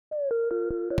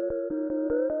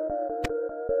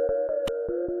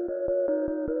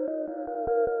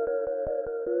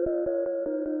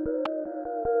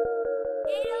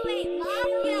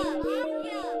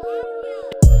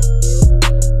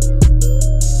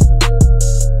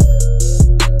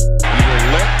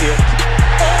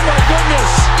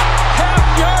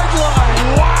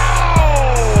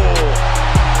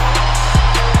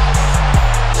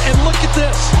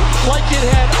Like it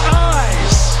had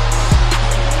eyes.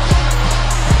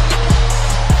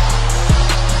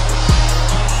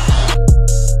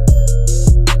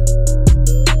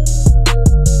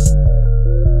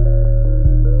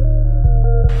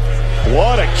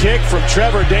 What a kick from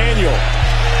Trevor Daniel.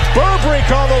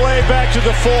 Burbrink all the way back to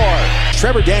the 4.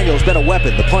 Trevor Daniel's been a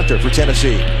weapon, the punter for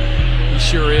Tennessee. He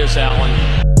sure is, Allen.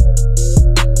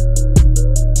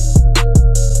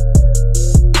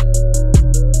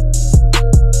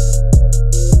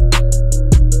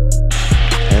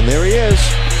 And there he is.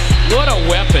 What a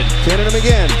weapon. Pinning him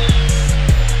again.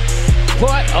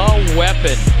 What a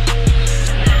weapon.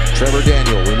 Trevor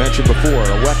Daniel, we mentioned before,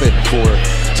 a weapon for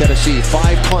Tennessee.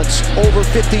 5 punts, over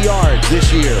 50 yards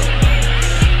this year.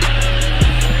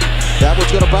 That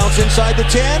one's going to bounce inside the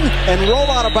 10 and roll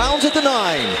out of bounds at the 9.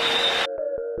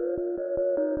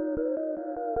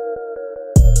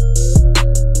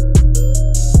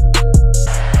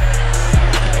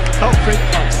 Oh, great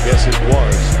punt. Yes, it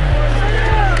was.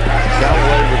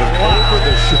 Callaway with an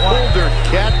over-the-shoulder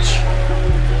catch.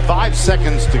 5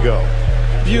 seconds to go.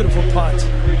 Beautiful punt.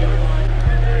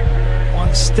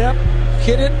 One step,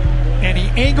 hit it, and he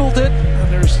angled it,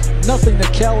 and there's nothing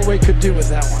that Callaway could do with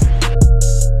that one.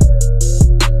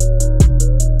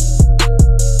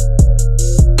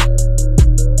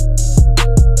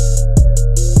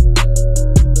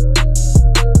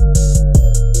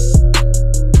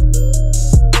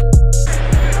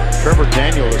 Trevor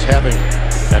Daniel is having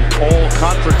an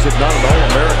all-conference, if not an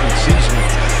all-American season,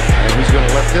 and he's going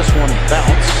to let this one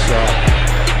bounce.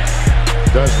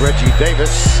 Does Reggie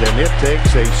Davis, and it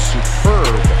takes a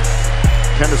superb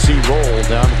Tennessee roll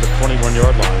down to the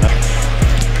 21-yard line.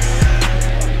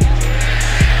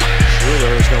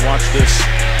 Schuler is going to watch this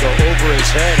go over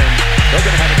his head, and they're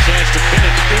going to have a chance to pin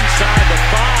it inside the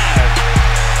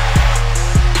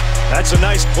 5. That's a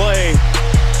nice play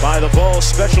by the Vols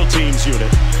special teams unit.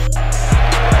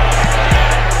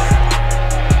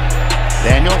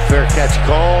 Daniel, fair catch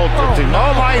called. Oh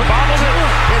my, bobbled it.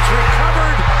 It's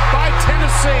recovered by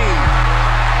Tennessee.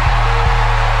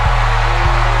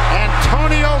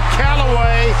 Antonio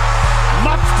Callaway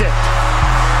muffed it.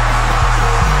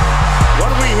 What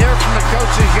did we hear from the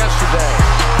coaches yesterday?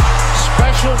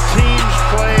 Special teams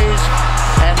plays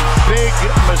and big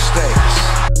mistakes.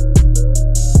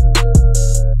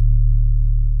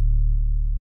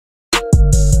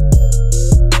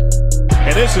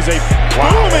 And this is a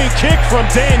booming kick from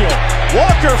Daniel.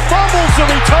 Walker fumbles the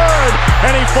return,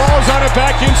 and he falls on it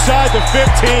back inside the 15.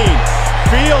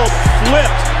 Field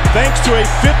flipped thanks to a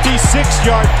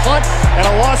 56-yard punt and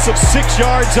a loss of 6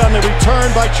 yards on the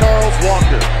return by Charles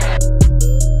Walker.